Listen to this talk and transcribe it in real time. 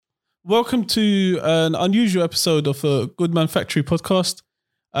Welcome to an unusual episode of a Good Man Factory podcast.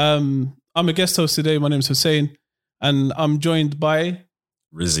 I'm a guest host today. My name is Hussein, and I'm joined by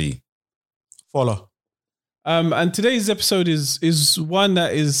Rizzy. Follow. And today's episode is one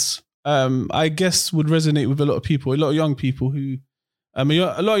that is, I guess, would resonate with a lot of people, a lot of young people who, a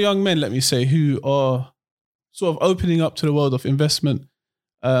lot of young men, let me say, who are sort of opening up to the world of investment,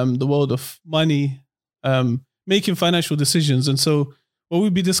 the world of money, making financial decisions. And so what we'll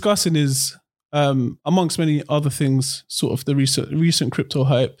be discussing is, amongst many other things, sort of the recent crypto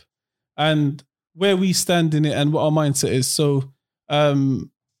hype and where we stand in it and what our mindset is. So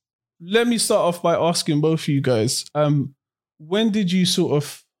let me start off by asking both of you guys, when did you sort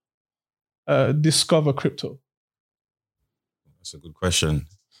of discover crypto? That's a good question.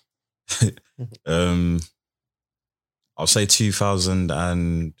 I'll say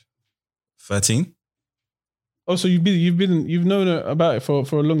 2013. Oh, so you've known about it for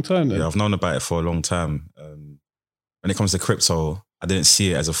a long time then? Yeah, I've known about it for a long time. When it comes to crypto, I didn't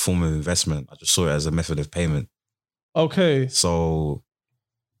see it as a form of investment. I just saw it as a method of payment. Okay. So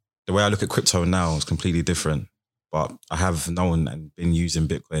the way I look at crypto now is completely different. But I have known and been using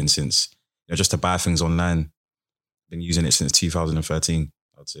Bitcoin since, just to buy things online. Been using it since 2013,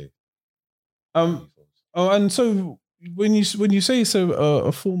 I'd say. And so when you say it's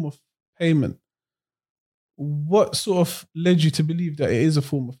a form of payment, what sort of led you to believe that it is a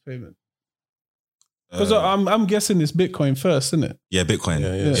form of payment? Because I'm guessing it's Bitcoin first, isn't it? Yeah, Bitcoin.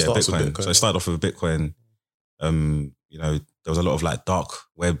 Yeah, Bitcoin. So it started off with Bitcoin. There was a lot of like dark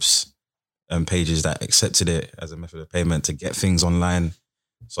webs pages that accepted it as a method of payment to get things online.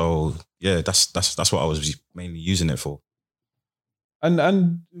 So yeah, that's what I was mainly using it for.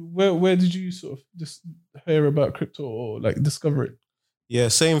 And where did you sort of just hear about crypto or like discover it? Yeah,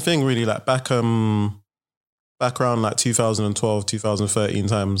 same thing really. Like back around like 2012, 2013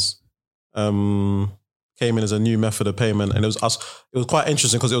 times, came in as a new method of payment, and it was quite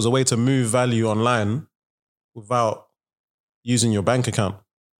interesting because it was a way to move value online without using your bank account.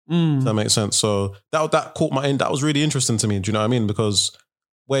 Does that make sense? So that caught my eye. That was really interesting to me. Do you know what I mean? Because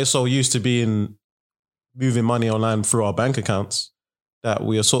we're so used to being moving money online through our bank accounts that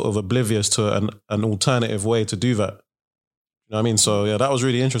we are sort of oblivious to an alternative way to do that. You know what I mean? So yeah, that was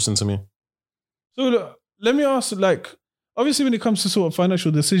really interesting to me. So let me ask, like, obviously when it comes to sort of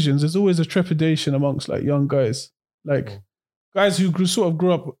financial decisions, there's always a trepidation amongst like young guys, like guys who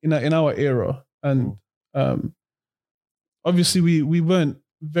grew up in our era. And obviously we weren't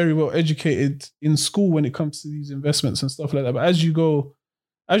very well educated in school when it comes to these investments and stuff like that. But as you grow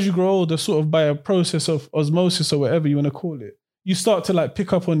older, sort of by a process of osmosis or whatever you want to call it, you start to like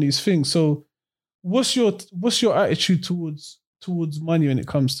pick up on these things. So what's your attitude towards money when it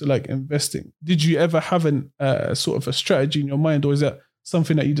comes to like investing? Did you ever have sort of a strategy in your mind, or is that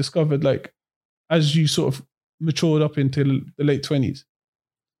something that you discovered like as you sort of matured up into the late 20s?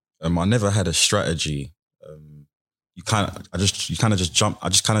 I never had a strategy. I just kind of just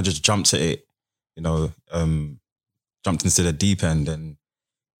jumped at it, jumped into the deep end and,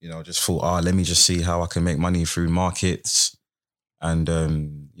 just thought, let me just see how I can make money through markets and,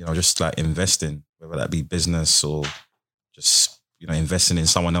 just like investing, whether that be business or just, investing in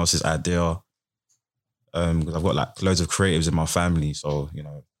someone else's idea. Because I've got like loads of creatives in my family. So, they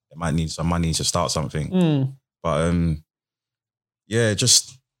might need some money to start something. But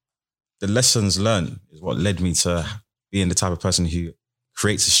just the lessons learned is what led me to being the type of person who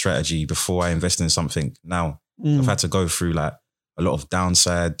creates a strategy before I invest in something now. I've had to go through like a lot of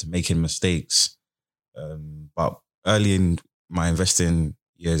downside, making mistakes. But early in my investing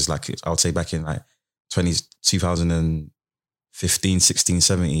years, like I would say back in like 2015, 16,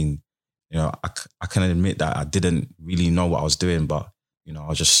 17, I can admit that I didn't really know what I was doing, but, I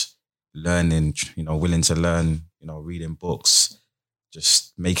was just learning, willing to learn, reading books,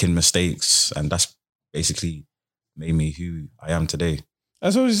 just making mistakes. And that's basically made me who I am today.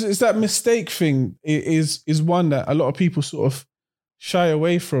 And so it's that mistake thing is one that a lot of people sort of shy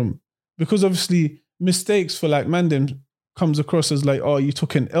away from, because obviously mistakes for like Mandem comes across as like, oh, you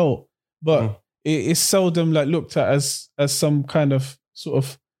took an L, but it's seldom like looked at as some kind of sort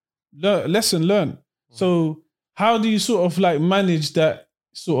of lesson learned. So how do you sort of like manage that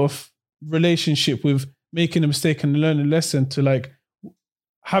sort of relationship with making a mistake and learning a lesson to like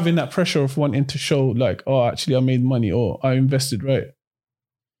having that pressure of wanting to show like, oh, actually I made money or I invested right?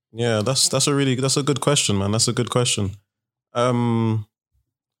 Yeah, that's a good question, man. That's a good question. I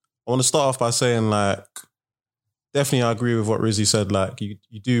want to start off by saying like, definitely I agree with what Rizzy said. Like you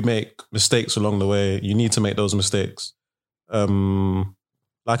do make mistakes along the way. You need to make those mistakes.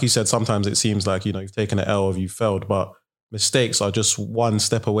 Like you said, sometimes it seems like, you've taken an L or you've failed, but mistakes are just one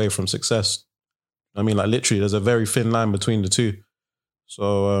step away from success. I mean, like literally, there's a very thin line between the two.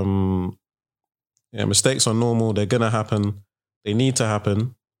 So, mistakes are normal. They're gonna happen. They need to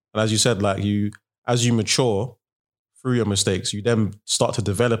happen. And as you said, like as you mature through your mistakes, you then start to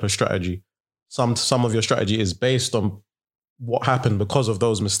develop a strategy. Some of your strategy is based on what happened because of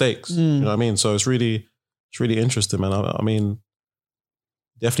those mistakes. You know what I mean? So it's really interesting, man. I mean,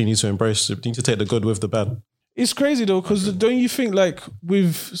 definitely need to embrace it. Need to take the good with the bad. It's crazy though, because don't you think like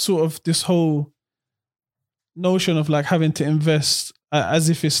with sort of this whole notion of like having to invest as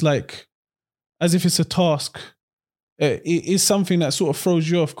if it's a task, it is something that sort of throws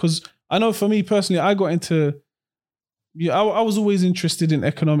you off? Because I know for me personally, I got into, I was always interested in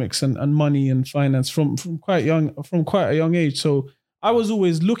economics and money and finance from quite a young age. So I was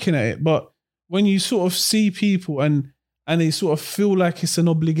always looking at it. But when you sort of see people and they sort of feel like it's an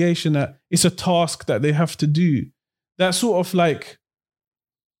obligation, that it's a task that they have to do, that sort of like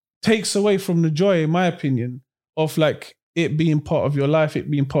takes away from the joy, in my opinion, of like it being part of your life, it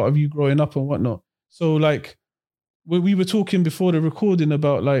being part of you growing up and whatnot. So like we were talking before the recording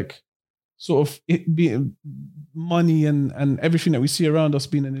about like sort of it being money and everything that we see around us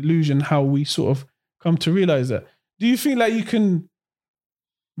being an illusion, how we sort of come to realize that. Do you think like you can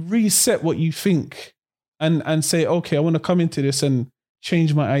reset what you think and say, okay, I want to come into this and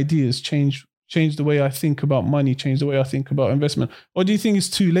change my ideas, change the way I think about money, change the way I think about investment? Or do you think it's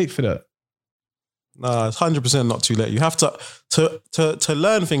too late for that? No, it's 100% not too late. You have to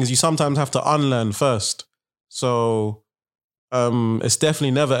learn things. You sometimes have to unlearn first. So it's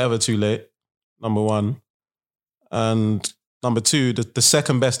definitely never ever too late. Number one, and number two, the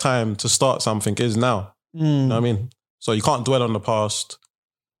second best time to start something is now. You know what I mean? So you can't dwell on the past.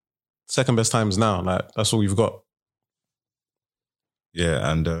 Second best time is now. Like that's all you've got.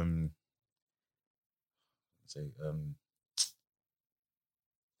 Yeah, and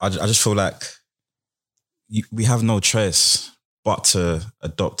I just feel like we have no choice but to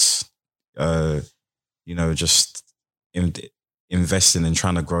adopt, just investing and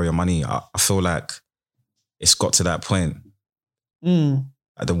trying to grow your money. I feel like it's got to that point.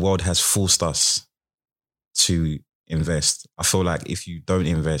 Like the world has forced us to invest. I feel like if you don't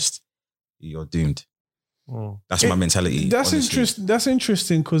invest, you're doomed. That's my mentality. That's interesting. That's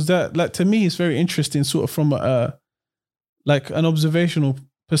interesting because that, like, to me, it's very interesting, sort of from like an observational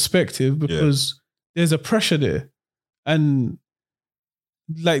perspective, because there's a pressure there, and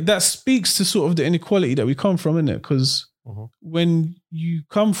like that speaks to sort of the inequality that we come from, innit? Because when you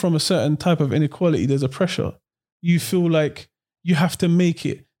come from a certain type of inequality, there's a pressure. You feel like you have to make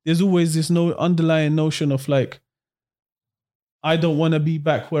it. There's always this underlying notion of like, I don't want to be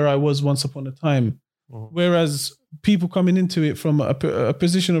back where I was once upon a time. Whereas people coming into it from a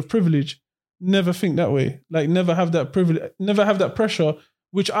position of privilege never think that way. Like never have that privilege, never have that pressure,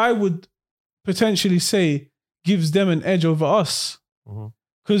 which I would potentially say gives them an edge over us.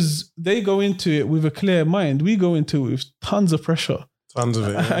 Because they go into it with a clear mind. We go into it with tons of pressure. Tons of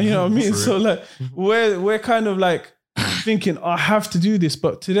it. Yeah. You know what I mean? So like we're kind of like thinking, I have to do this.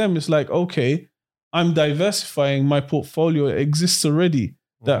 But to them, it's like, okay, I'm diversifying my portfolio. It exists already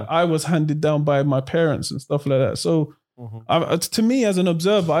that I was handed down by my parents and stuff like that. So to me, as an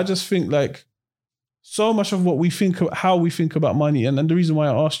observer, I just think like so much of what we think, how we think about money, and the reason why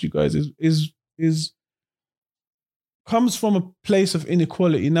I asked you guys is comes from a place of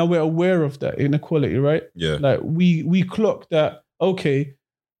inequality. Now we're aware of that inequality, right? Yeah. Like we clock that, okay,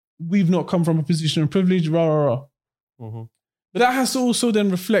 we've not come from a position of privilege, But that has to also then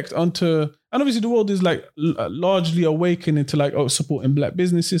reflect onto, and obviously the world is like largely awakening to like, supporting black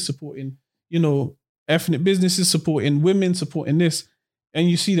businesses, supporting, ethnic businesses, supporting women, supporting this. And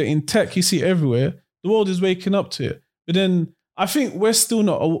you see that in tech, you see it everywhere. The world is waking up to it. But then I think we're still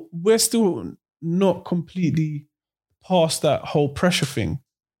not completely past that whole pressure thing.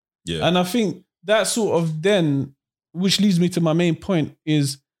 Yeah. And I think that sort of then, which leads me to my main point,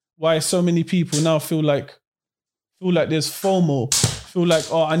 is why so many people now feel like there's FOMO, feel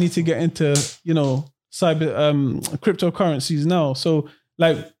like, I need to get into, cyber cryptocurrencies now. So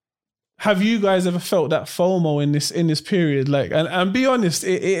like, have you guys ever felt that FOMO in this period? Like, and be honest,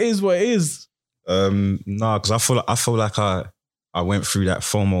 it is what it is. No, because I feel like I went through that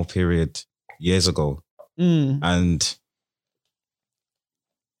FOMO period years ago. And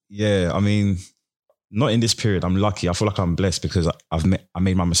yeah, I mean, not in this period. I'm lucky. I feel like I'm blessed because I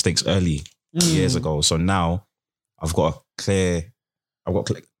made my mistakes early years ago. So now I've got clear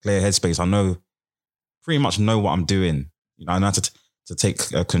headspace. I pretty much know what I'm doing. I know how to take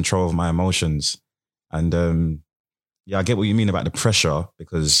control of my emotions. And I get what you mean about the pressure,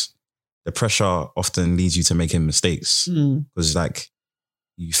 because the pressure often leads you to making mistakes because like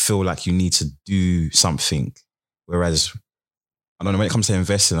you feel like you need to do something. Whereas, I don't know, when it comes to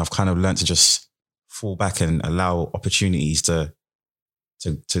investing, I've kind of learned to just fall back and allow opportunities to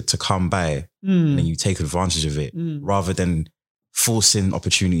come by and then you take advantage of it rather than forcing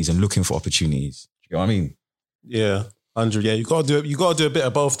opportunities and looking for opportunities. You know what I mean? Yeah, 100. Yeah, you gotta do a bit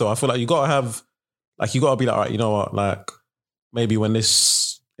of both though. I feel like you gotta be like, all right, you know what, like maybe when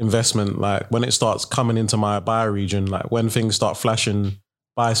this investment, like when it starts coming into my buy region, like when things start flashing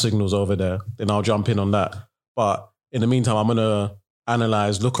buy signals over there, then I'll jump in on that. But in the meantime, I'm gonna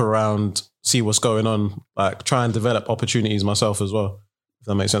analyze, look around, see what's going on, like try and develop opportunities myself as well, if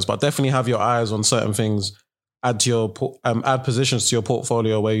that makes sense. But definitely have your eyes on certain things. Add to your add positions to your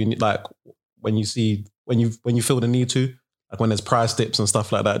portfolio where you need, like when you feel the need to, like when there's price dips and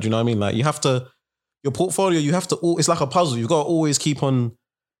stuff like that. Do you know what I mean? Like you have to, your portfolio, you have to. It's like a puzzle. You got to always keep on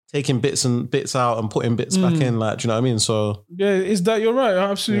taking bits out and putting bits back in. Like, do you know what I mean? So yeah, it's that you're right.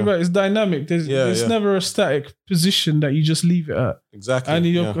 Absolutely right. It's dynamic. There's never a static position that you just leave it at. Exactly. And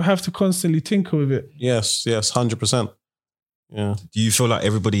you have to constantly tinker with it. Yes, 100%. Yeah. Do you feel like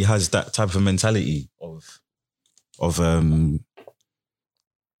everybody has that type of mentality of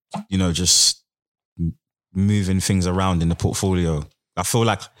just moving things around in the portfolio? I feel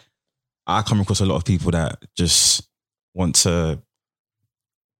like I come across a lot of people that just want to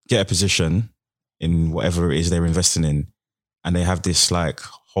get a position in whatever it is they're investing in, and they have this like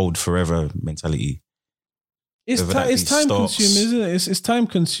hold forever mentality. It's time consuming, isn't it? It's time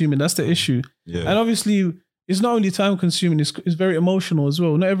consuming. That's the issue. Yeah. And obviously, it's not only time consuming, it's very emotional as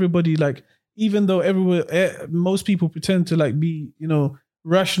well. Not everybody, like, even though most people pretend to like be,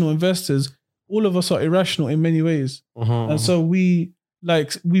 rational investors, all of us are irrational in many ways. And so we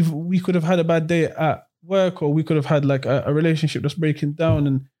could have had a bad day at work, or we could have had like a relationship that's breaking down,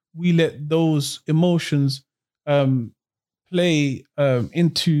 and we let those emotions play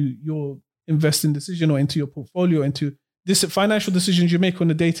into your investing decision or into your portfolio, into this financial decisions you make on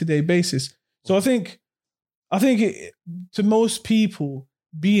a day-to-day basis. So I think to most people,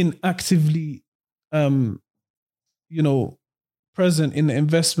 being actively, present in the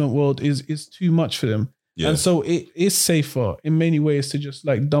investment world is too much for them. Yeah. And so it is safer in many ways to just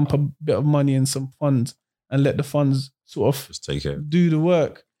like dump a bit of money in some funds and let the funds sort of just take it, do the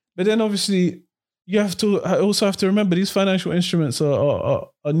work. But then obviously you also have to remember these financial instruments are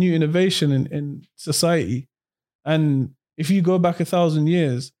a new innovation in society. And if you go back 1,000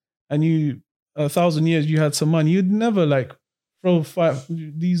 years and you had some money, you'd never like throw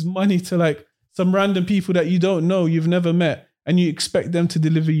these money to like some random people that you don't know, you've never met, and you expect them to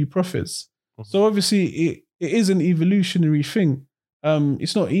deliver you profits. So obviously it is an evolutionary thing.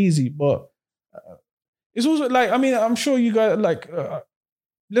 It's not easy, but it's also like, I mean, I'm sure you guys like,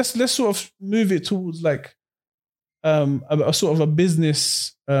 let's sort of move it towards like a sort of a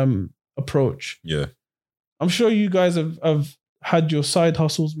business approach. Yeah. I'm sure you guys have had your side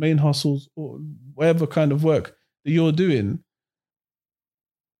hustles, main hustles, or whatever kind of work that you're doing.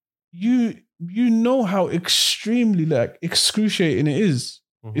 You know how extremely like excruciating it is.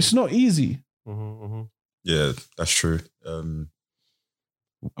 It's not easy. Yeah, that's true. I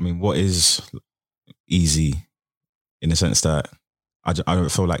mean, what is easy in the sense that I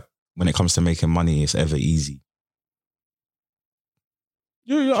don't feel like when it comes to making money, it's ever easy.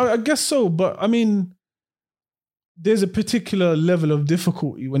 Yeah, I guess so. But I mean, there's a particular level of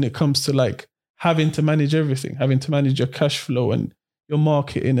difficulty when it comes to like having to manage everything, having to manage your cash flow and your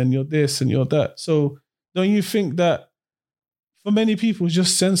marketing and your this and your that. So don't you think that for many people it's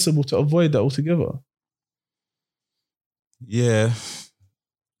just sensible to avoid that altogether? Yeah.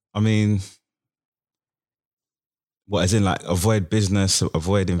 I mean, what, as in like avoid business,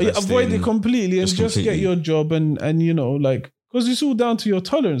 avoid investing? Avoid it completely and just get your job and like, because it's all down to your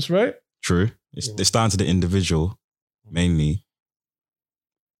tolerance, right? True. It's down to the individual mainly.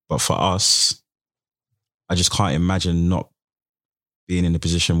 But for us, I just can't imagine not being in a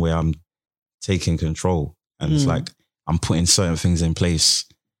position where I'm taking control and it's like I'm putting certain things in place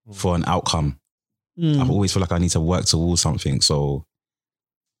for an outcome. I always feel like I need to work towards something. So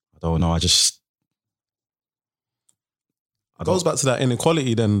I don't know. It goes back to that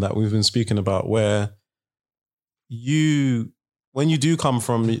inequality then that we've been speaking about, where when you do come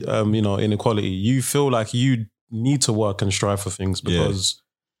from, inequality, you feel like you need to work and strive for things because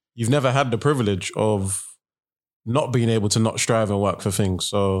you've never had the privilege of not being able to not strive and work for things.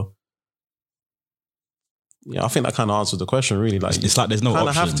 So yeah, I think that kind of answers the question really. Like it's like there's no option.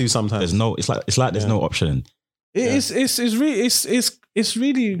 You kind of have to sometimes. It's like there's no option. It's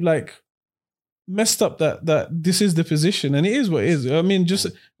really like messed up that this is the position, and it is what it is. I mean, just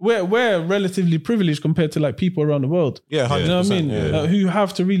we're relatively privileged compared to like people around the world. Yeah, 100%, you know what I mean? yeah. Who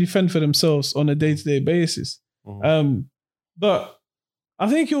have to really fend for themselves on a day-to-day basis. But I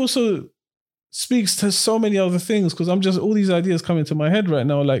think it also speaks to so many other things, because I'm just, all these ideas coming to my head right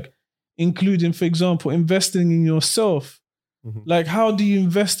now, like including, for example, investing in yourself. Like, how do you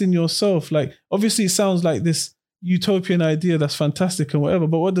invest in yourself? Like, obviously it sounds like this utopian idea that's fantastic and whatever,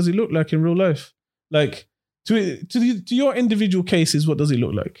 but what does it look like in real life? Like, to your individual cases, what does it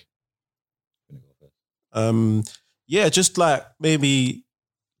look like? Yeah, just like maybe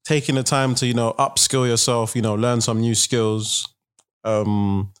taking the time to, upskill yourself, learn some new skills,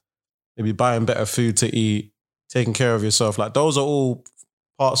 maybe buying better food to eat, taking care of yourself. Like, those are all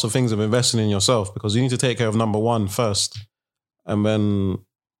parts of things of investing in yourself, because you need to take care of number one first. And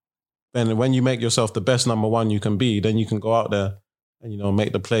then when you make yourself the best number one you can be, then you can go out there and,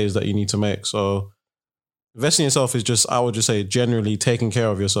 make the plays that you need to make. So investing in yourself is just, I would just say, generally taking care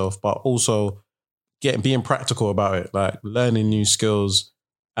of yourself, but also being practical about it, like learning new skills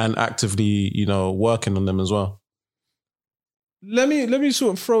and actively, working on them as well. Let me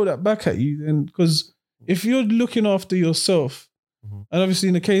sort of throw that back at you then, because if you're looking after yourself, and obviously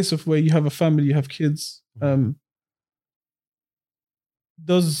in the case of where you have a family, you have kids, to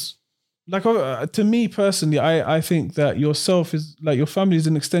me personally, I think that yourself is like, your family is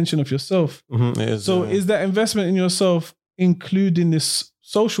an extension of yourself. It is, so is that investment in yourself including this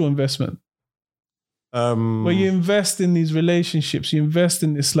social investment? Where you invest in these relationships, you invest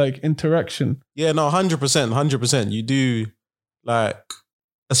in this like interaction. Yeah, no, 100%. You do, like,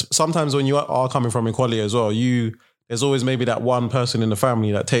 sometimes when you are coming from equality as well, there's always maybe that one person in the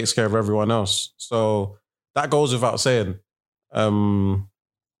family that takes care of everyone else. So that goes without saying.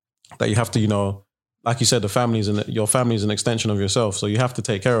 That you have to, like you said, your family is an extension of yourself, so you have to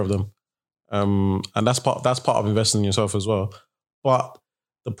take care of them. And that's part of investing in yourself as well. But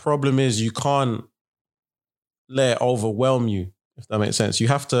the problem is you can't let it overwhelm you, if that makes sense. You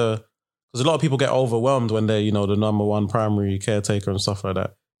have to, because a lot of people get overwhelmed when they're, the number one primary caretaker and stuff like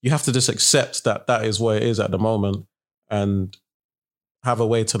that. You have to just accept that is what it is at the moment, and have a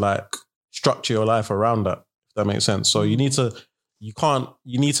way to like structure your life around that, if that makes sense. So you need to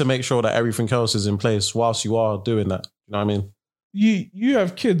make sure that everything else is in place whilst you are doing that. You know what I mean? You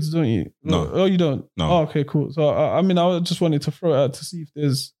have kids, don't you? No. Oh, you don't? No. Oh, okay, cool. So, I just wanted to throw it out to see if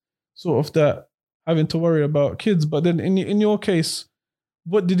there's sort of that having to worry about kids. But then in your case,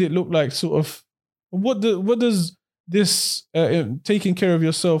 what did it look like? Sort of, what does this taking care of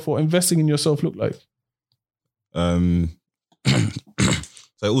yourself or investing in yourself look like? So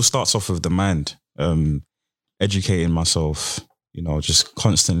it all starts off with the mind, educating myself, just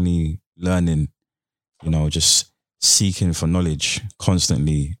constantly learning, just seeking for knowledge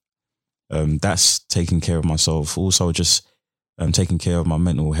constantly. That's taking care of myself. Also just taking care of my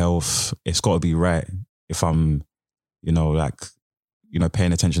mental health. It's got to be right. If I'm,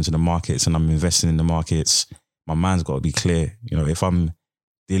 paying attention to the markets and I'm investing in the markets, my mind's got to be clear. If I'm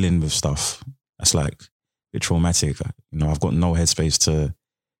dealing with stuff that's like a bit traumatic, I've got no headspace to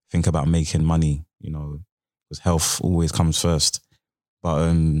think about making money, because health always comes first.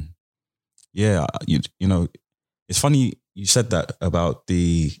 But it's funny you said that about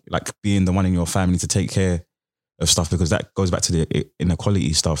the being the one in your family to take care of stuff, because that goes back to the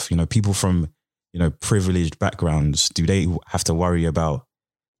inequality stuff. People from privileged backgrounds, do they have to worry about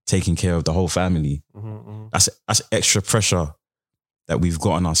taking care of the whole family? That's extra pressure that we've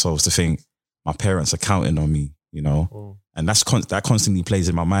got on ourselves to think my parents are counting on me, and that constantly plays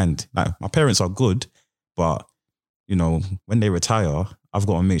in my mind. Like, my parents are good, but when they retire, I've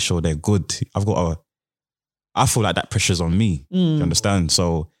got to make sure they're good. I feel like that pressure's on me. You understand?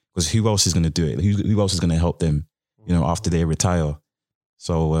 So, because who else is going to do it? Who else is going to help them, after they retire?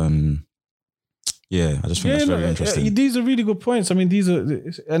 So, I just think that's very interesting. These are really good points. I mean, these are,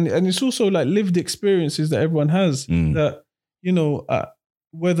 and it's also like lived experiences that everyone has that,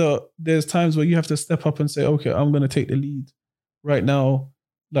 whether there's times where you have to step up and say, okay, I'm going to take the lead right now.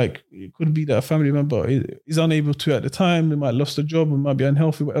 Like, it could be that a family member is unable to at the time. They might have lost a job, or might be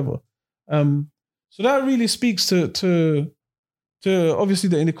unhealthy, whatever. So that really speaks to obviously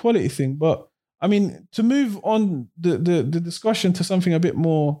the inequality thing. But I mean, to move on the discussion to something a bit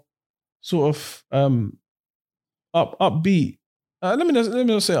more sort of upbeat. Let me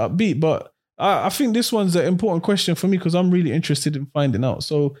not say upbeat, but I think this one's an important question for me, because I'm really interested in finding out.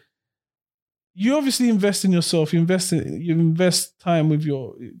 So you obviously invest in yourself. You invest time with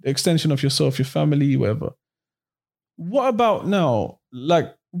your extension of yourself, your family, whatever. What about now?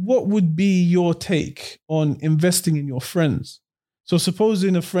 Like, what would be your take on investing in your friends? So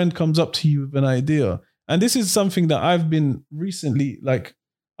supposing a friend comes up to you with an idea, and this is something that I've recently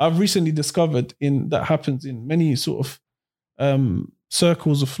discovered that happens in many sort of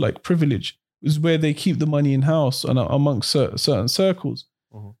circles of like privilege, is where they keep the money in house and amongst certain circles.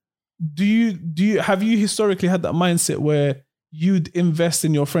 Mm-hmm. Have you historically had that mindset where you'd invest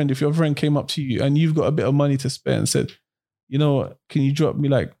in your friend if your friend came up to you and you've got a bit of money to spend and said, you know, can you drop me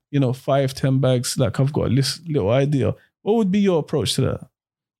like, you know, 5-10 bags? Like I've got a little idea. What would be your approach to that?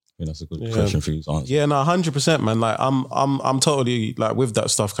 I think that's a good question for you to answer. Yeah, no, 100%, man. Like I'm totally like with that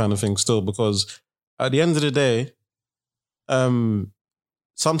stuff kind of thing still, because at the end of the day,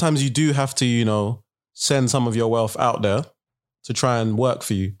 sometimes you do have to, you know, send some of your wealth out there to try and work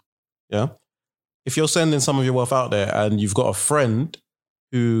for you. Yeah. If you're sending some of your wealth out there and you've got a friend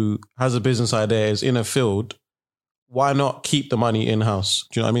who has a business idea, is in a field, why not keep the money in-house?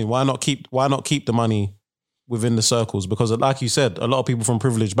 Do you know what I mean? Why not keep the money within the circles? Because like you said, a lot of people from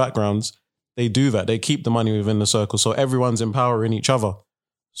privileged backgrounds, they do that. They keep the money within the circle. So everyone's empowering each other.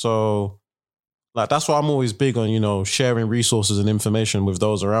 So like, that's why I'm always big on, you know, sharing resources and information with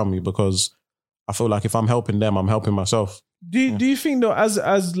those around me, because I feel like if I'm helping them, I'm helping myself. Do you think though,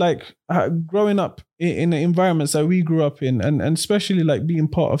 as like growing up in the environments that we grew up in, and especially like being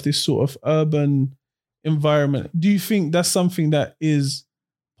part of this sort of urban environment, do you think that's something that is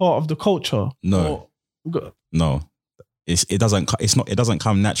part of the culture? No. It doesn't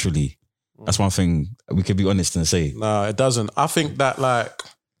come naturally. That's one thing we could be honest and say. No, it doesn't. I think that like,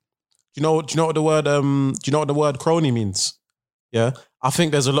 do you know what the word crony means? Yeah. I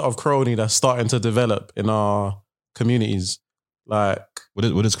think there's a lot of crony that's starting to develop in our communities. Like what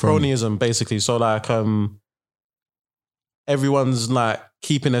is crony? Cronyism, basically. So like everyone's like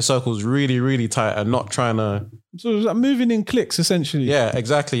keeping their circles really, really tight and not trying to. So it's like moving in cliques, essentially. Yeah,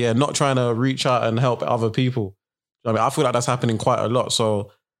 exactly. Yeah, not trying to reach out and help other people. I mean, I feel like that's happening quite a lot.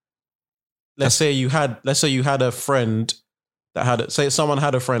 So let's say you had a friend someone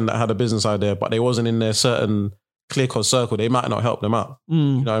had a friend that had a business idea, but they wasn't in their certain clique or circle. They might not help them out. You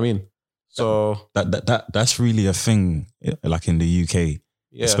know what I mean? So that's really a thing, like in the UK,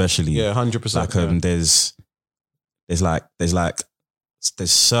 especially. Yeah, 100%. Like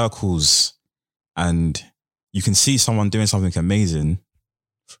there's circles, and you can see someone doing something amazing,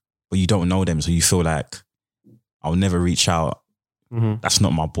 but you don't know them, so you feel like I'll never reach out. Mm-hmm. That's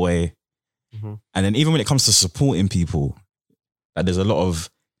not my boy. Mm-hmm. And then even when it comes to supporting people, like there's a lot of,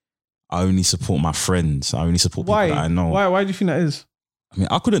 I only support my friends. I only support people that I know. Why do you think that is? I mean,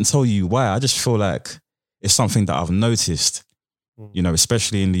 I couldn't tell you why. I just feel like it's something that I've noticed, you know,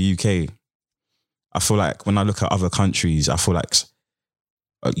 especially in the UK. I feel like when I look at other countries, I feel like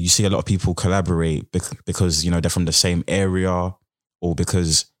you see a lot of people collaborate because, you know, they're from the same area, or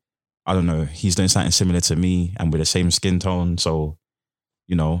because, I don't know, he's doing something similar to me and with the same skin tone. So,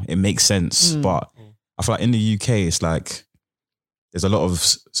 you know, it makes sense. But I feel like in the UK, it's like there's a lot of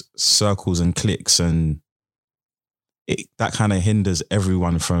circles and cliques, and that kind of hinders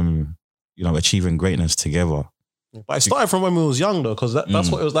everyone from, you know, achieving greatness together. But it started from when we was young though, because that's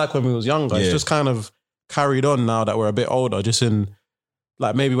what it was like when we was younger. Yeah. It's just kind of carried on now that we're a bit older. Just in,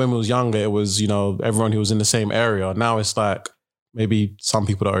 like, maybe when we was younger, it was, you know, everyone who was in the same area. Now it's like maybe some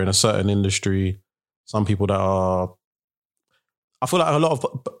people that are in a certain industry, some people that are, I feel like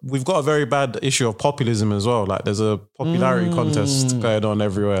we've got a very bad issue of populism as well. Like there's a popularity contest going on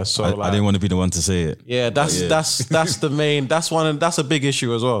everywhere. So I didn't want to be the one to say it. Yeah, that's the main, that's a big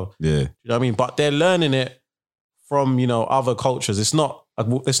issue as well. Yeah. You know what I mean? But they're learning it from, you know, other cultures. It's not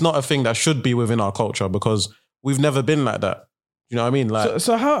a thing that should be within our culture, because we've never been like that. You know what I mean? Like,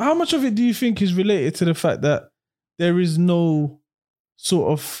 so how much of it do you think is related to the fact that there is no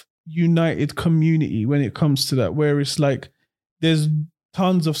sort of united community when it comes to that, where it's like there's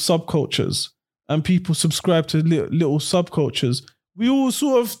tons of subcultures and people subscribe to little subcultures? We all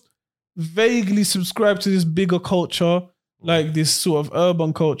sort of vaguely subscribe to this bigger culture, like this sort of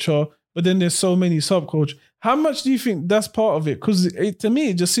urban culture, but then there's so many subcultures. How much do you think that's part of it? Because to me,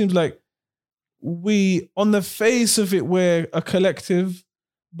 it just seems like we, on the face of it, we're a collective,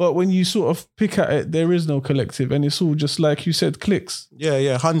 but when you sort of pick at it, there is no collective, and it's all just, like you said, cliques.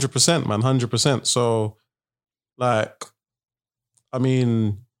 Yeah, 100%, man, 100%. So, like, I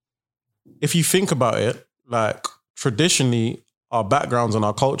mean, if you think about it, like, traditionally, our backgrounds and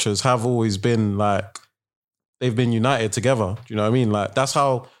our cultures have always been, like, they've been united together. Do you know what I mean? Like, that's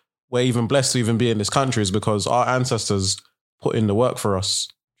how we're even blessed to even be in this country, is because our ancestors put in the work for us.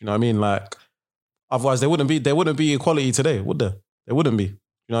 Do you know what I mean? Like, otherwise there wouldn't be equality today, would there? There wouldn't be. You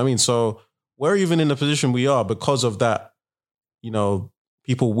know what I mean? So we're even in the position we are because of that, you know,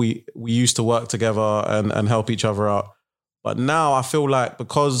 people we used to work together and help each other out. But now I feel like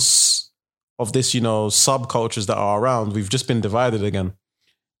because of this, subcultures that are around, we've just been divided again.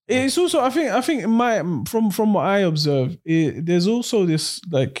 It's also, I think from what I observe, there's also this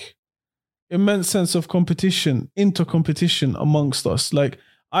like immense sense of intercompetition amongst us. Like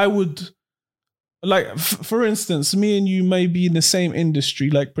I would, like for instance, me and you may be in the same industry,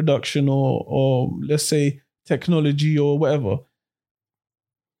 like production or let's say technology or whatever.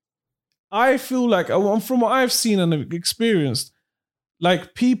 I feel like from what I've seen and experienced,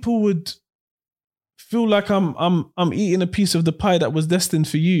 like people would feel like I'm eating a piece of the pie that was destined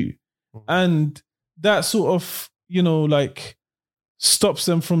for you, and that sort of like stops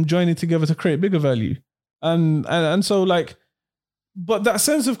them from joining together to create bigger value, and so like, but that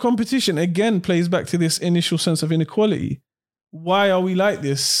sense of competition again plays back to this initial sense of inequality. Why are we like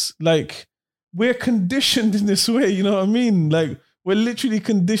this? Like we're conditioned in this way, you know what I mean? Like we're literally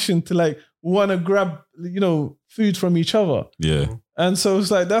conditioned to like want to grab food from each other. Yeah. And so it's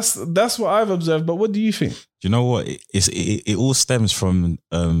like that's what I've observed. But what do you think? Do you know what? It all stems from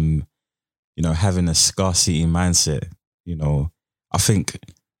having a scarcity mindset. I think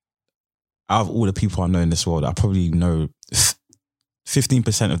out of all the people I know in this world, I probably know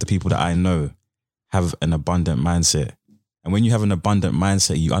 15% of the people that I know have an abundant mindset. And when you have an abundant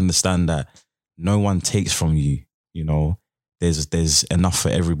mindset, you understand that no one takes from you. There's enough for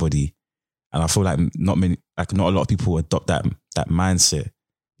everybody. And I feel like not a lot of people adopt that mindset.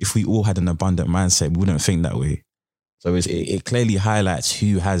 If we all had an abundant mindset, we wouldn't think that way. So it clearly highlights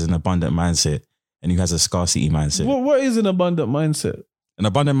who has an abundant mindset and who has a scarcity mindset. What is an abundant mindset? An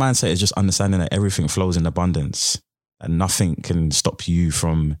abundant mindset is just understanding that everything flows in abundance and nothing can stop you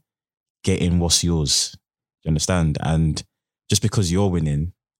from getting what's yours. Do you understand? And just because you're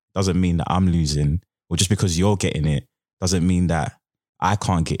winning doesn't mean that I'm losing, or just because you're getting it doesn't mean that I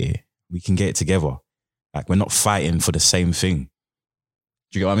can't get it. We can get it together. Like we're not fighting for the same thing.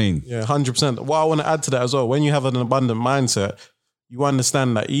 Do you get what I mean? Yeah, 100%. What I want to add to that as well, when you have an abundant mindset, you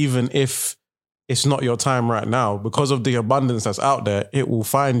understand that even if it's not your time right now, because of the abundance that's out there, it will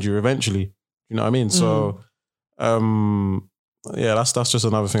find you eventually. You know what I mean? So, yeah, that's just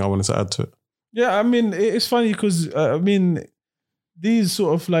another thing I wanted to add to it. Yeah, I mean, it's funny because, these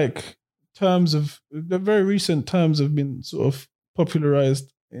sort of like terms the very recent terms have been sort of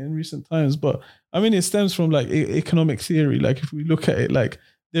popularized in recent times, but I mean, it stems from like economic theory. Like if we look at it, like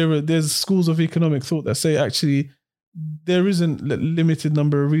there's schools of economic thought that say actually there isn't a limited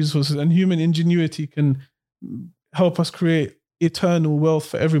number of resources and human ingenuity can help us create eternal wealth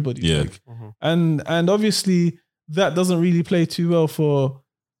for everybody. Yeah. Like, and obviously that doesn't really play too well for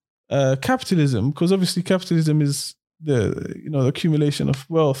capitalism, because obviously capitalism is the accumulation of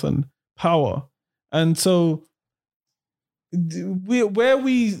wealth and power. And so where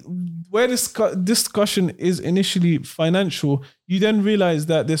this discussion is initially financial, you then realize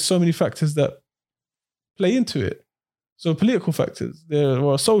that there's so many factors that play into it. So political factors, there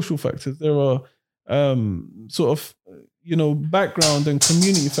are social factors, there are sort of background and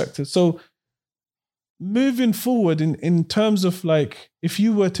community factors. So moving forward in terms of like, if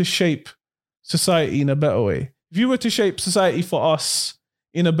you were to shape society in a better way, if you were to shape society for us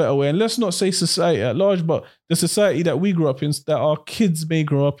in a better way, and let's not say society at large, but the society that we grew up in, that our kids may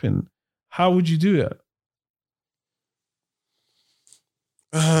grow up in, how would you do that?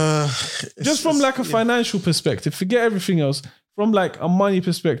 Just from like a financial perspective, forget everything else. From like a money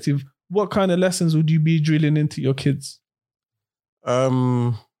perspective, what kind of lessons would you be drilling into your kids? It's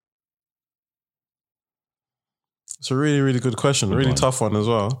a really, really good question. A really tough one as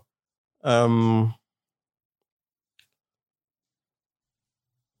well.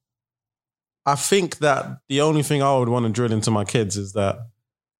 I think that the only thing I would want to drill into my kids is that,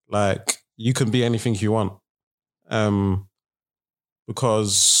 like, you can be anything you want.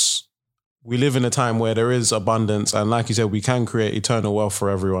 Because we live in a time where there is abundance, and like you said, we can create eternal wealth for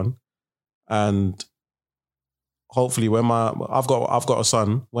everyone. And hopefully when I've got a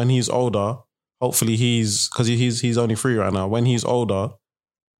son, when he's older, hopefully because he's only 3 right now. When he's older,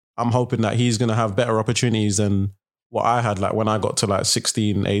 I'm hoping that he's going to have better opportunities than what I had, like when I got to like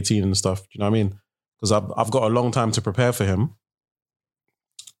 16, 18 and stuff. Do you know what I mean? Because I've got a long time to prepare for him.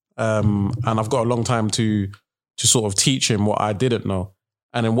 And I've got a long time to sort of teach him what I didn't know.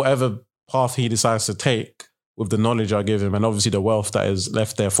 And in whatever path he decides to take with the knowledge I give him, and obviously the wealth that is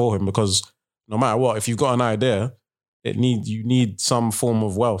left there for him, because no matter what, if you've got an idea, you need some form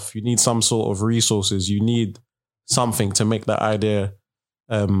of wealth. You need some sort of resources. You need something to make that idea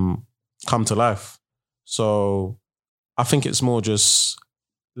come to life. So I think it's more just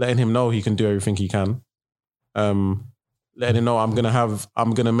letting him know he can do everything he can. Letting him know I'm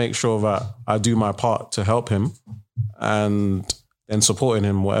gonna make sure that I do my part to help him. and then supporting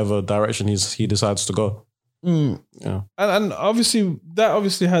him whatever direction he decides to go. Yeah, and obviously that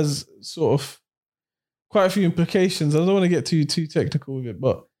has sort of quite a few implications. I don't want to get too technical with it,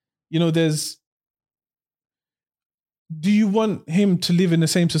 but there's. Do you want him to live in the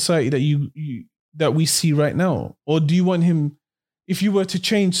same society that that we see right now, or do you want him? If you were to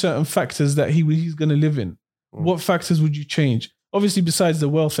change certain factors that he's going to live in, what factors would you change? Obviously, besides the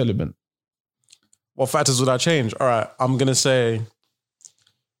wealth element. What factors would I change? All right, I'm going to say,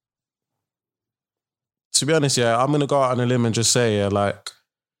 to be honest, I'm going to go out on a limb and just say,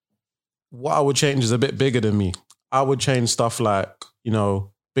 what I would change is a bit bigger than me. I would change stuff like,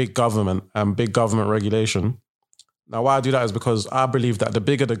 big government and big government regulation. Now, why I do that is because I believe that the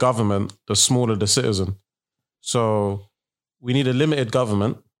bigger the government, the smaller the citizen. So we need a limited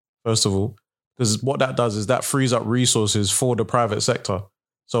government, first of all, because what that does is that frees up resources for the private sector.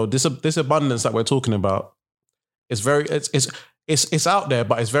 So this abundance that we're talking about is it's out there,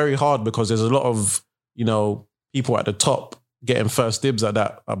 but it's very hard because there's a lot of, people at the top getting first dibs at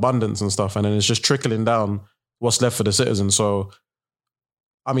that abundance and stuff. And then it's just trickling down what's left for the citizens. So,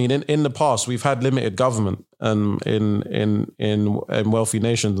 I mean, in the past, we've had limited government in wealthy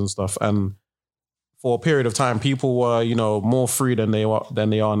nations and stuff. And for a period of time, people were, more free than they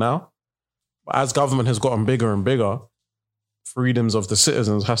are now. But as government has gotten bigger and bigger, freedoms of the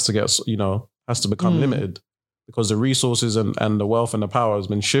citizens has to become limited because the resources and the wealth and the power has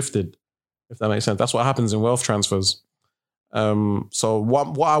been shifted, if that makes sense. That's what happens in wealth transfers. So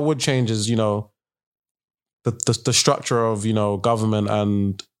what I would change is, the structure of, government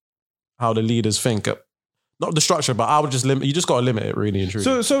and how the leaders think. Not the structure, but I would just limit. You just got to limit it, really and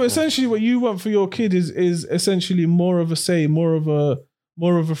truly. So essentially, what you want for your kid is essentially more of a say, more of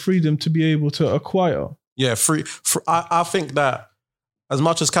a freedom to be able to acquire. Yeah, free. I think that as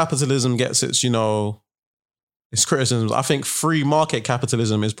much as capitalism gets its, its criticisms, I think free market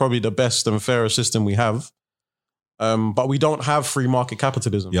capitalism is probably the best and fairest system we have. But we don't have free market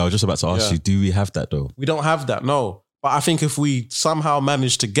capitalism. Yeah, I was just about to ask you, do we have that though? We don't have that, no. But I think if we somehow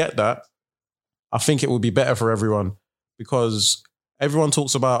manage to get that, I think it would be better for everyone, because everyone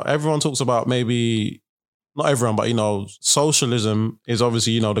talks about maybe, not everyone, but, socialism is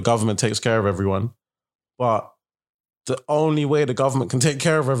obviously, the government takes care of everyone. But the only way the government can take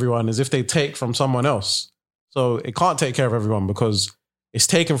care of everyone is if they take from someone else. So it can't take care of everyone because it's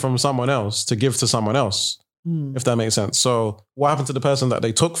taken from someone else to give to someone else. If that makes sense. So what happened to the person that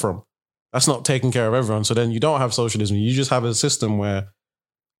they took from? That's not taking care of everyone. So then you don't have socialism. You just have a system where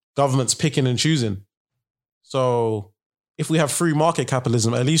government's picking and choosing. So if we have free market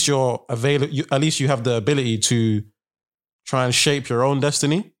capitalism, at least at least you have the ability to try and shape your own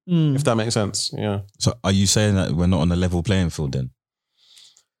destiny, if that makes sense. Yeah. So are you saying that we're not on a level playing field then?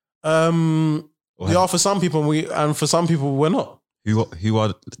 We are for some people, and for some people we're not. Who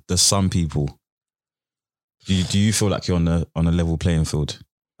are the some people? Do you feel like you're on a level playing field?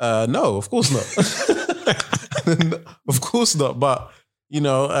 No, of course not. Of course not. But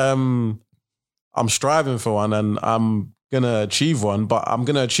I'm striving for one, and I'm gonna achieve one. But I'm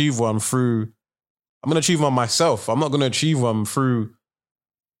gonna achieve one myself. I'm not gonna achieve one through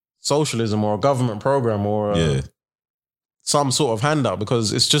socialism or a government program or some sort of handout,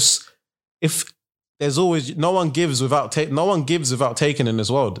 because it's just, if there's always no one gives without taking in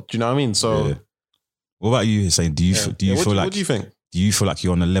this world. Do you know what I mean? So. Yeah. What about you, Hussein? Do you feel like? What do you think? Do you feel like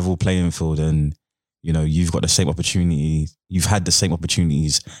you're on a level playing field, and you've got the same opportunity? You've had the same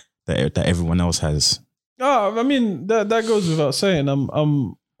opportunities that everyone else has. Oh, I mean that goes without saying.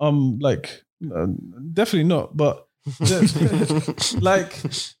 I'm like definitely not, but like,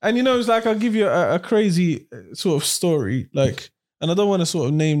 and it's like, I'll give you a crazy sort of story, like, and I don't want to sort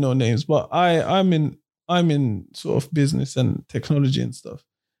of name no names, but I'm in sort of business and technology and stuff,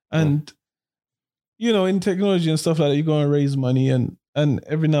 and. In technology and stuff like that, you go and raise money, and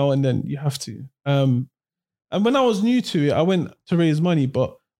every now and then you have to. And when I was new to it, I went to raise money,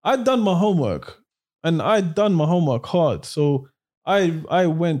 but I'd done my homework, and I'd done my homework hard. So I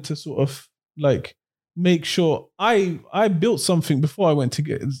went to sort of like make sure I built something before I went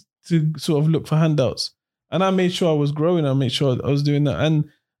to sort of look for handouts, and I made sure I was growing. I made sure I was doing that, and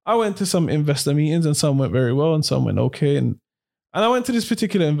I went to some investor meetings, and some went very well, and some went okay, and I went to this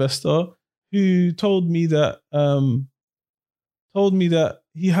particular investor who told me that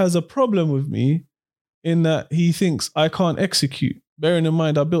he has a problem with me, in that he thinks I can't execute. Bearing in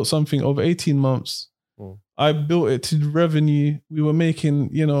mind, I built something over 18 months. I built it to revenue. We were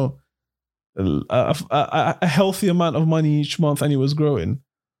making, a healthy amount of money each month, and it was growing.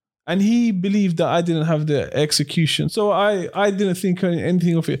 And he believed that I didn't have the execution. So I didn't think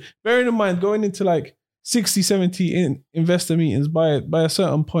anything of it. Bearing in mind, going into like 60, 70 investor meetings, by a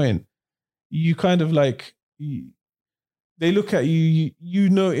certain point, you kind of like, they look at you, you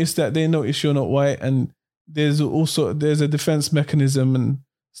notice that they notice you're not white, and there's a defense mechanism and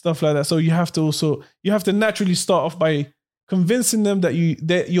stuff like that. So you have to naturally start off by convincing them that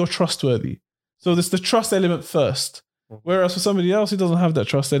you're trustworthy. So there's the trust element first. Whereas for somebody else, he doesn't have that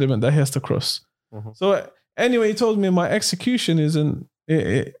trust element that he has to cross. So anyway, he told me my execution isn't,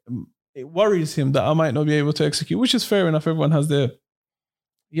 it worries him that I might not be able to execute, which is fair enough. Everyone has their,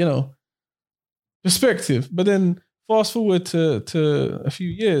 perspective. But then fast forward to a few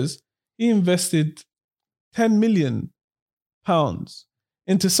years, he invested £10 million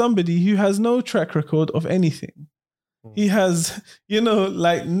into somebody who has no track record of anything. He has,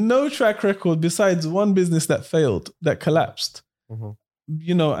 no track record besides one business that failed, that collapsed,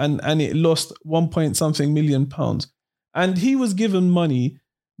 and it lost 1 point something million pounds. And he was given money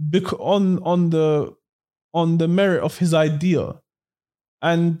on the merit of his idea.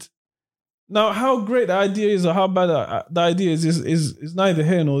 And now how great the idea is or how bad the idea is neither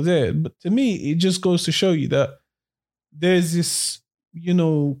here nor there. But to me, it just goes to show you that there's this,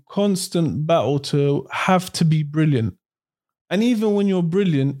 constant battle to have to be brilliant. And even when you're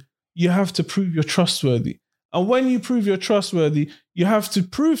brilliant, you have to prove you're trustworthy. And when you prove you're trustworthy, you have to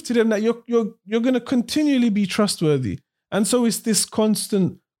prove to them that you're going to continually be trustworthy. And so it's this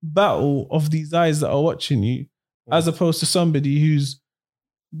constant battle of these eyes that are watching you, as opposed to somebody who's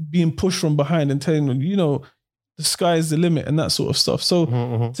being pushed from behind and telling them, the sky's the limit and that sort of stuff.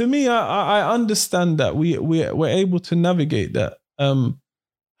 So to me, I understand that we're able to navigate that,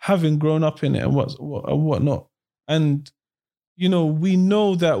 having grown up in it and whatnot. And, we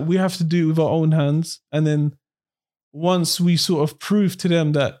know that we have to do it with our own hands. And then once we sort of prove to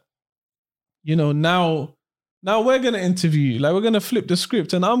them that, now we're going to interview you, like we're going to flip the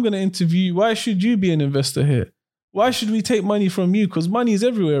script and I'm going to interview you. Why should you be an investor here? Why should we take money from you? Because money is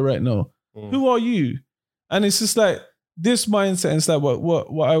everywhere right now. Who are you? And it's just like this mindset. And it's like what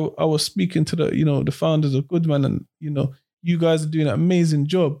I was speaking to the founders of Goodman, and you guys are doing an amazing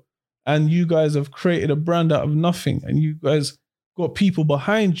job, and you guys have created a brand out of nothing, and you guys got people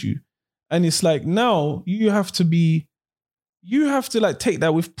behind you. And it's like now you have to like take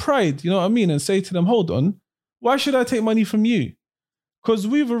that with pride, you know what I mean? And say to them, hold on, why should I take money from you? Because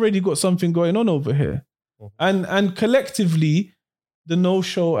we've already got something going on over here. And collectively, the No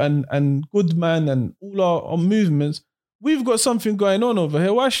Show and Goodman and all our movements, we've got something going on over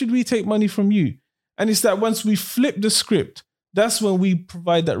here. Why should we take money from you? And it's that once we flip the script, that's when we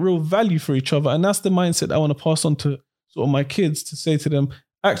provide that real value for each other. And that's the mindset I want to pass on to sort of my kids, to say to them,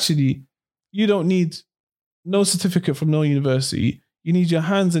 actually, you don't need no certificate from no university. You need your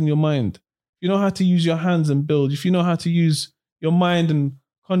hands and your mind. If you know how to use your hands and build, if you know how to use your mind and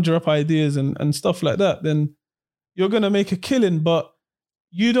conjure up ideas and stuff like that, then you're going to make a killing, but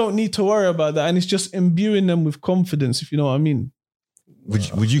you don't need to worry about that. And it's just imbuing them with confidence, if you know what I mean.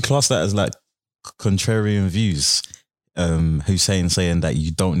 Would you class that as like contrarian views? Hussein saying that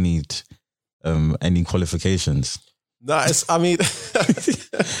you don't need any qualifications? Because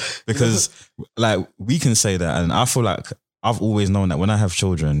like we can say that, and I feel like I've always known that when I have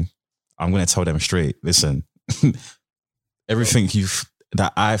children, I'm going to tell them straight, listen, everything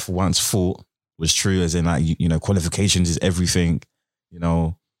that I've once thought was true, as in like, qualifications is everything,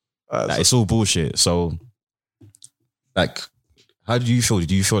 like it's all bullshit. So like, how do you feel?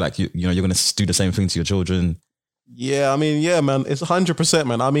 Do you feel like you're going to do the same thing to your children? Yeah, man, it's 100%,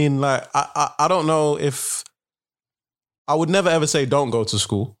 man. I mean, like, I don't know if I would never ever say don't go to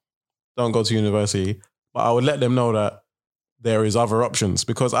school, don't go to university, but I would let them know that there is other options,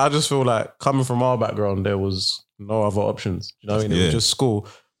 because I just feel like coming from our background, there was no other options. You know what I mean? It was just school,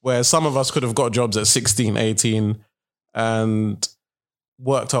 where some of us could have got jobs at 16, 18 and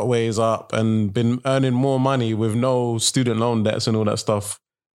worked our ways up and been earning more money with no student loan debts and all that stuff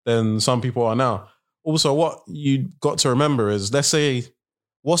than some people are now. Also, what you got to remember is, let's say,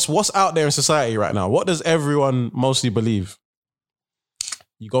 what's out there in society right now? What does everyone mostly believe?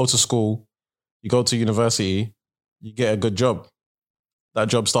 You go to school, you go to university, you get a good job. That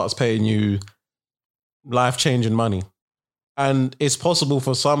job starts paying you life-changing money. And it's possible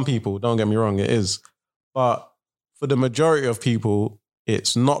for some people, don't get me wrong, it is. But for the majority of people,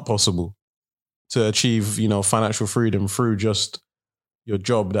 it's not possible to achieve, financial freedom through just your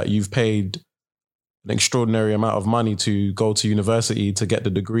job that you've paid an extraordinary amount of money to go to university to get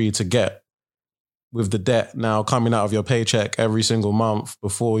the degree to get, with the debt now coming out of your paycheck every single month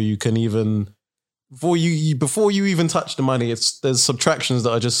before you even touch the money. There's subtractions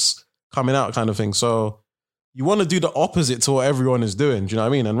that are just coming out, kind of thing. So you want to do the opposite to what everyone is doing. Do you know what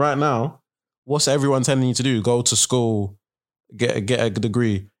I mean? And right now, what's everyone telling you to do? Go to school, get a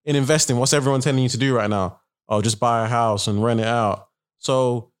degree. In investing, what's everyone telling you to do right now? Oh, just buy a house and rent it out.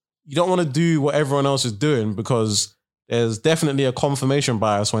 So you don't want to do what everyone else is doing, because there's definitely a confirmation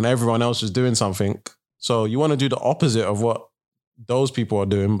bias when everyone else is doing something. So you want to do the opposite of what those people are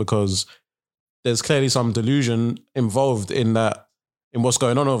doing, because there's clearly some delusion involved in that, in what's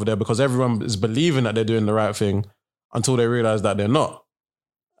going on over there, because everyone is believing that they're doing the right thing until they realize that they're not.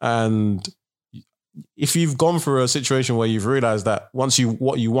 And if you've gone through a situation where you've realized that what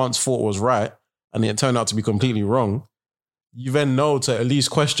you once thought was right and it turned out to be completely wrong, you then know to at least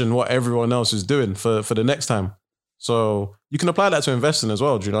question what everyone else is doing for the next time. So you can apply that to investing as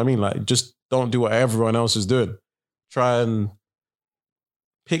well. Do you know what I mean? Like, just don't do what everyone else is doing. Try and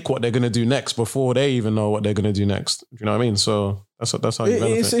pick what they're going to do next before they even know what they're going to do next. Do you know what I mean? So that's how you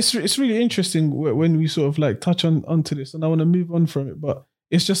benefit. It's really interesting when we sort of like touch onto this, and I want to move on from it, but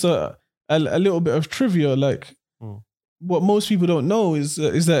it's just a little bit of trivia. Like, what most people don't know is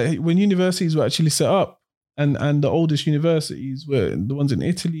that when universities were actually set up, and the oldest universities were the ones in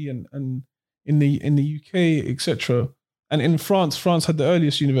Italy and in the UK, etc. And in France had the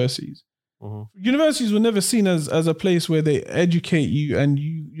earliest universities. Mm-hmm. Universities were never seen as a place where they educate you and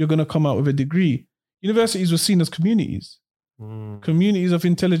you're going to come out with a degree. Universities were seen as communities, communities of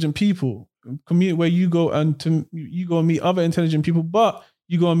intelligent people, community where you go and meet other intelligent people, but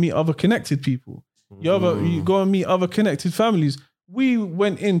you go and meet other connected people. You go and meet other connected families. We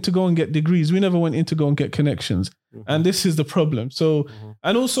went in to go and get degrees. We never went in to go and get connections. Mm-hmm. And this is the problem. So,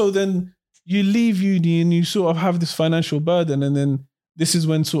 and also then you leave uni and you sort of have this financial burden, and then this is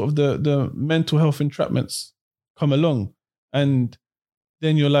when sort of the mental health entrapments come along. And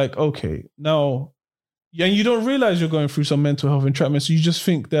then you're like, okay, now, and you don't realize you're going through some mental health entrapments. You just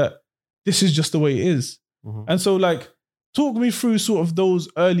think that this is just the way it is. Mm-hmm. And so, like, talk me through sort of those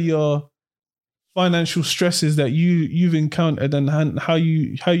earlier financial stresses that you've encountered and how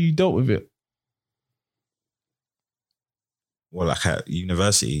you dealt with it. Well, like at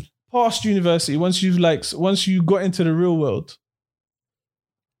university? Past university, once you got into the real world.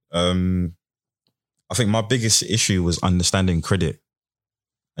 I think my biggest issue was understanding credit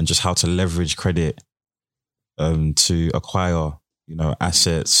and just how to leverage credit to acquire,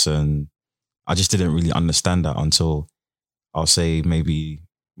 assets. And I just didn't really understand that until, I'll say, maybe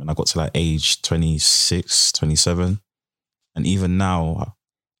when I got to like age 26, 27. And even now,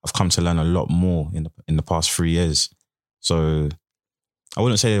 I've come to learn a lot more in the past 3 years. So I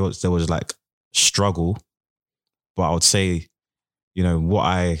wouldn't say there was like struggle, but I would say, what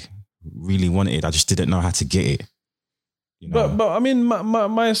I really wanted, I just didn't know how to get it. But I mean,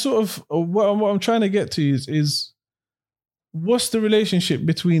 my sort of what I'm trying to get to is what's the relationship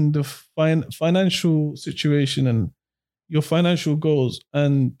between the financial situation and your financial goals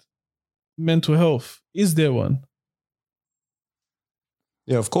and mental health? Is there one?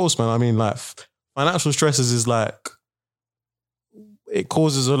 Yeah, of course, man. I mean, like, financial stresses is like, it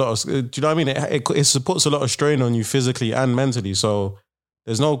causes a lot of, do you know what I mean? It puts a lot of strain on you physically and mentally. So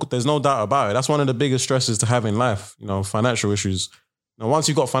there's no doubt about it. That's one of the biggest stresses to have in life, financial issues. Once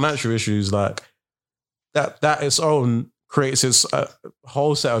you've got financial issues, like that its own creates its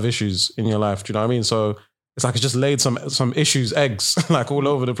whole set of issues in your life. Do you know what I mean? So it's like it's just laid some issues, eggs, like all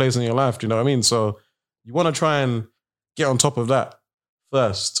over the place in your life. Do you know what I mean? So you want to try and get on top of that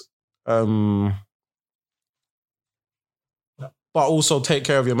first. But also take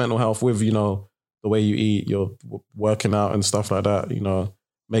care of your mental health with, the way you eat, you're working out and stuff like that,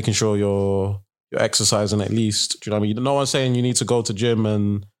 making sure you're exercising at least. Do you know what I mean? No one's saying you need to go to gym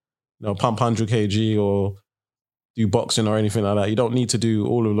and, pump 100 kg or do boxing or anything like that. You don't need to do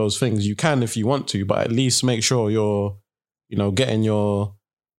all of those things. You can if you want to, but at least make sure you're, getting your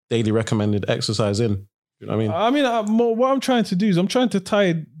daily recommended exercise in. You know what I mean? What I'm trying to do is I'm trying to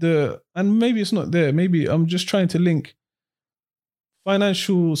tie and maybe it's not there. Maybe I'm just trying to link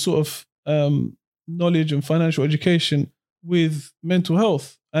financial sort of knowledge and financial education with mental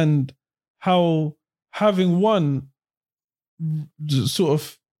health, and how having one sort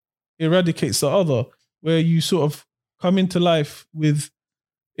of eradicates the other, where you sort of come into life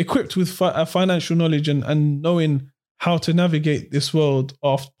equipped with financial knowledge and knowing how to navigate this world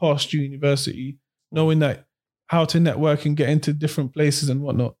past university, knowing that how to network and get into different places and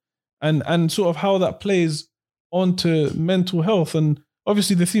whatnot, and sort of how that plays onto mental health. And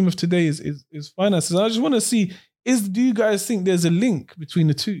obviously the theme of today is finances. I just want to see, do you guys think there's a link between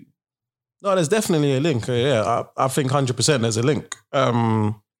the two? No, there's definitely a link. Yeah, I think 100% there's a link.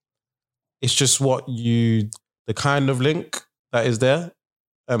 It's just the kind of link that is there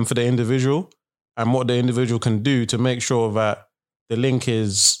for the individual, and what the individual can do to make sure that the link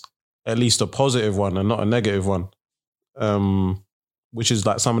is at least a positive one and not a negative one. Which is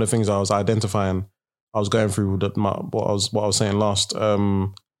like some of the things I was identifying. I was going through what I was saying last.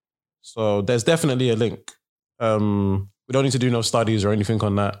 So there's definitely a link. We don't need to do no studies or anything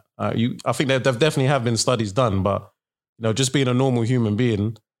on that. I think there definitely have been studies done, but just being a normal human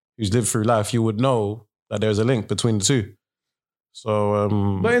being who's lived through life, you would know that there's a link between the two. So,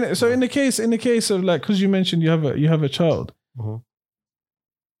 in the case of like, because you mentioned you have a child. Mm-hmm.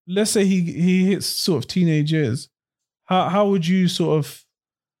 Let's say he hits sort of teenage years. How would you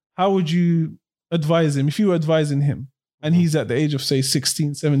advise him if you were advising him and he's at the age of say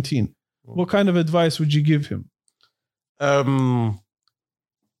 16, 17? What kind of advice would you give him?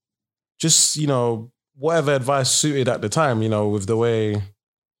 Just whatever advice suited at the time. With the way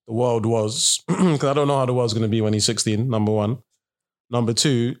the world was, because I don't know how the world's going to be when he's 16. Number one. Number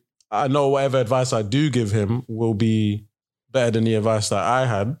two, I know whatever advice I do give him will be better than the advice that I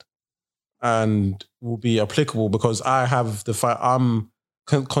had, and will be applicable because I have I'm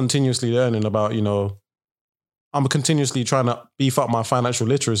continuously learning about, I'm continuously trying to beef up my financial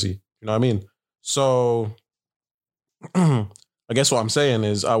literacy. You know what I mean? So I guess what I'm saying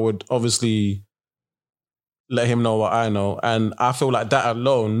is I would obviously let him know what I know. And I feel like that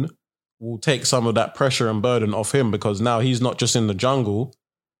alone will take some of that pressure and burden off him, because now he's not just in the jungle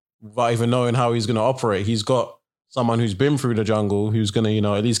without even knowing how he's going to operate. He's got someone who's been through the jungle who's going to,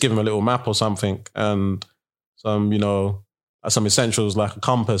 at least give him a little map or something, and some, some essentials like a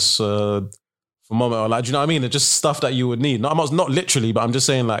compass, thermometer, like, do you know what I mean? It's just stuff that you would need. Not literally, but I'm just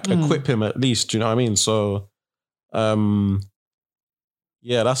saying like equip him at least, do you know what I mean? So,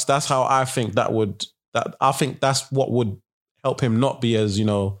 yeah, that's how I think I think that's what would help him not be as,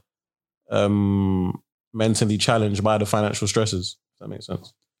 mentally challenged by the financial stresses. If that makes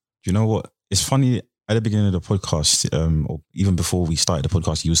sense. Do you know what? It's funny, at the beginning of the podcast, or even before we started the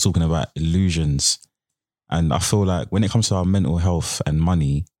podcast, you was talking about illusions. And I feel like when it comes to our mental health and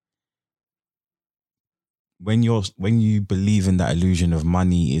money, when you believe in that illusion of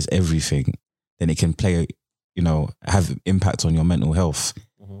money is everything, then it can play, have impact on your mental health.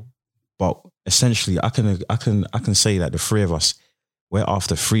 Mm-hmm. But essentially, I can say that the three of us, we're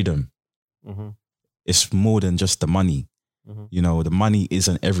after freedom. Mm-hmm. It's more than just the money. Mm-hmm. The money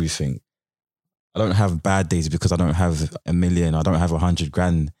isn't everything. I don't have bad days because I don't have $1 million. I don't have 100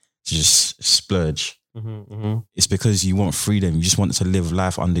 grand to just splurge. Mm-hmm, mm-hmm. It's because you want freedom. You just want to live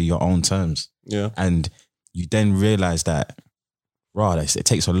life under your own terms. Yeah. And you then realize that, it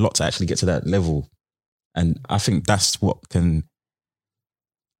takes a lot to actually get to that level. And I think that's what can,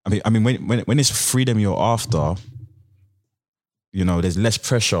 I mean, when it's freedom you're after, there's less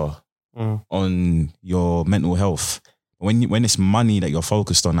pressure on your mental health. When it's money that you're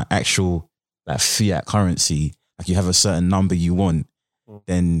focused on, like actual, like fiat currency, like you have a certain number you want,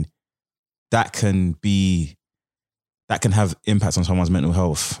 then that can have impact on someone's mental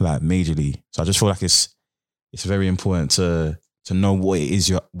health, like majorly. So I just feel like it's very important to know what it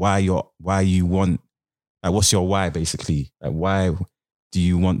is why you want, like what's your why basically? Like why do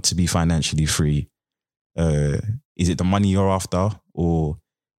you want to be financially free? Is it the money you're after, or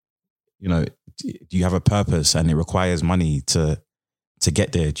do you have a purpose and it requires money to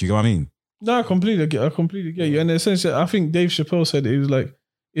get there? Do you know what I mean? No, I completely get you. And essentially, I think Dave Chappelle said it was like,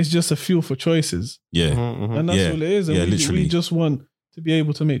 it's just a fuel for choices. Yeah. Mm-hmm, mm-hmm. And that's all it is. And we just want to be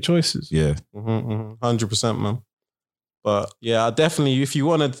able to make choices. Yeah. 100%, man. But yeah, definitely, if you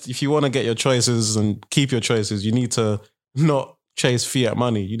want to get your choices and keep your choices, you need to not chase fiat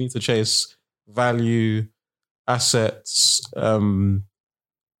money. You need to chase value, assets. Do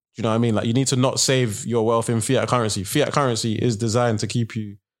you know what I mean? Like, you need to not save your wealth in fiat currency. Fiat currency is designed to keep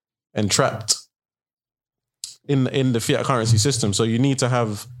you entrapped in the fiat currency system. So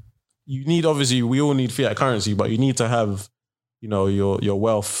obviously, we all need fiat currency, but you need to have, your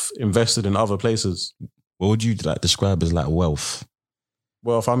wealth invested in other places. What would you describe as wealth?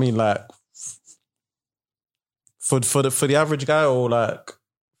 Wealth, I mean, for the average guy, or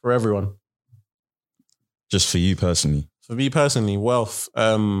for everyone? Just for you personally. For me personally, wealth,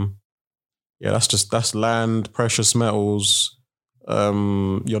 that's land, precious metals,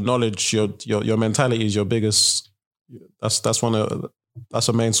 your knowledge, your mentality is your biggest. That's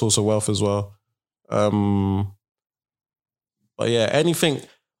a main source of wealth as well. But yeah, anything.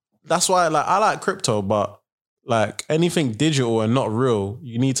 That's why I like crypto, but anything digital and not real,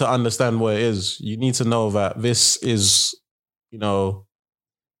 you need to understand what it is. You need to know that this is,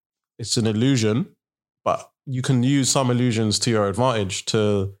 it's an illusion, but you can use some illusions to your advantage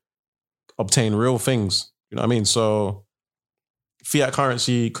to obtain real things. You know what I mean? So fiat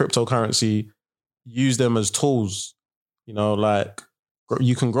currency, cryptocurrency, use them as tools,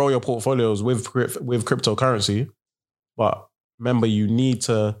 you can grow your portfolios with cryptocurrency, but remember, you need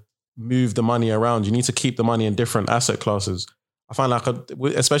to move the money around. You need to keep the money in different asset classes. I find like,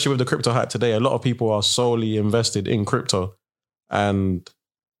 especially with the crypto hype today, a lot of people are solely invested in crypto, and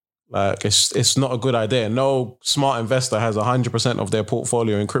like it's not a good idea. No smart investor has 100% of their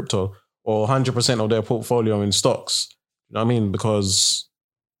portfolio in crypto or 100% of their portfolio in stocks. You know what I mean? Because,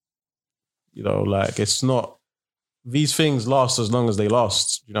 you know, like it's not, these things last as long as they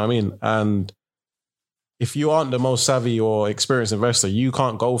last. You know what I mean? And if you aren't the most savvy or experienced investor, you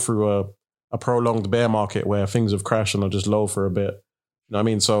can't go through a prolonged bear market where things have crashed and are just low for a bit. You know what I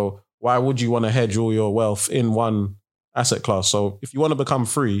mean? So why would you want to hedge all your wealth in one asset class? So if you want to become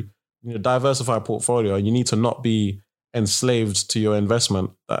free, you need to diversify a portfolio. You need to not be enslaved to your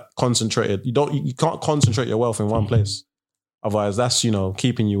investment. Concentrated. You can't concentrate your wealth in one place. Otherwise, that's, you know,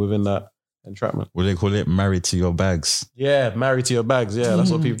 keeping you within that entrapment. What do they call it? Married to your bags. Yeah, married to your bags. Yeah,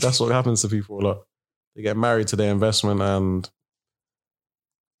 that's what people. That's what happens to people a lot. They get married to their investment and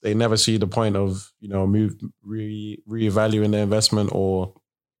they never see the point of, you know, reevaluating their investment or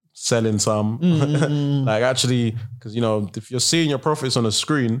selling some. Like actually, because, you know, if you're seeing your profits on a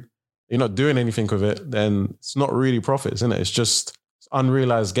screen, you're not doing anything with it, then it's not really profits, isn't it? It's just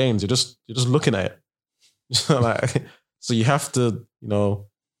unrealized gains. You're just looking at it. Like, so you have to, you know,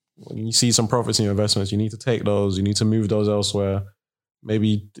 when you see some profits in your investments, you need to take those. You need to move those elsewhere.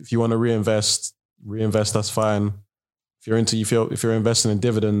 Maybe if you want to reinvest, that's fine. If you're investing in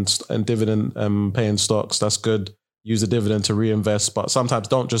dividends and dividend paying stocks, that's good. Use the dividend to reinvest, but sometimes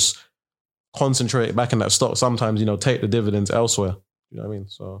don't just concentrate back in that stock. Sometimes, you know, take the dividends elsewhere. You know what I mean?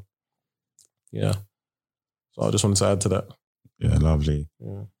 So, yeah. So I just wanted to add to that. Yeah, lovely.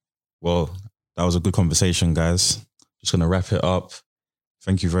 Yeah. Well, that was a good conversation, guys. Just gonna wrap it up.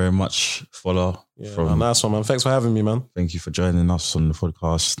 Thank you very much, Fola. Yeah, nice one, man. Thanks for having me, man. Thank you for joining us on the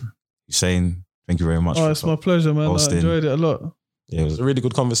podcast. Hussein, thank you very much. Oh, it's my pleasure, man. hosting. I enjoyed it a lot. Yeah, It was a really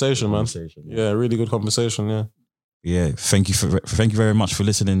good conversation, man. Yeah, really good conversation. Yeah. Yeah, thank you very much for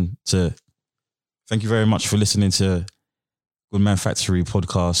listening to. Thank you very much for listening to Good Man Factory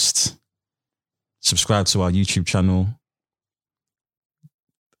podcast. Subscribe to our YouTube channel.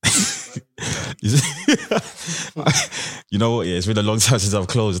 You know what? Yeah, it's been a long time since I've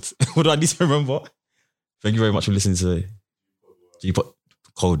closed. What do I need to remember? Thank you very much for listening to G-Pod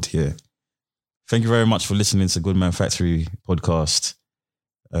Code. Yeah. Thank you very much for listening to Good Man Factory podcast.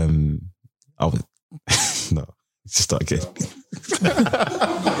 No, let's start again.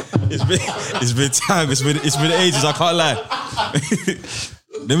 It's been time. It's been ages. I can't lie.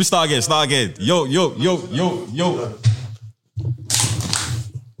 Let me start again. Yo.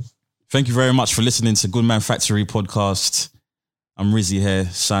 Thank you very much for listening to Good Man Factory podcast. I'm Rizzy here,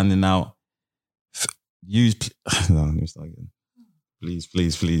 signing out. No, let me start again.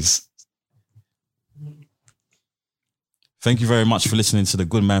 Please. Thank you very much for listening to the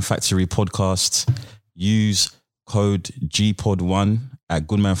Good Man Factory podcast. Use code GPOD1 at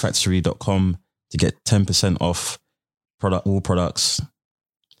goodmanfactory.com to get 10% off all products.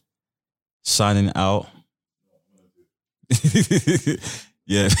 Signing out.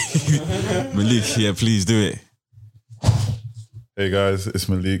 Yeah. Malik, yeah, please do it. Hey guys, it's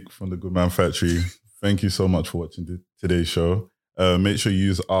Malik from the Good Man Factory. Thank you so much for watching today's show. Make sure you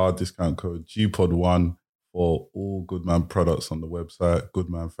use our discount code GPOD1 for all Good Man products on the website,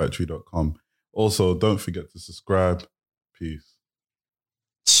 goodmanfactory.com. Also, don't forget to subscribe. Peace.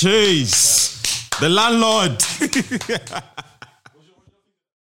 Jeez. The landlord.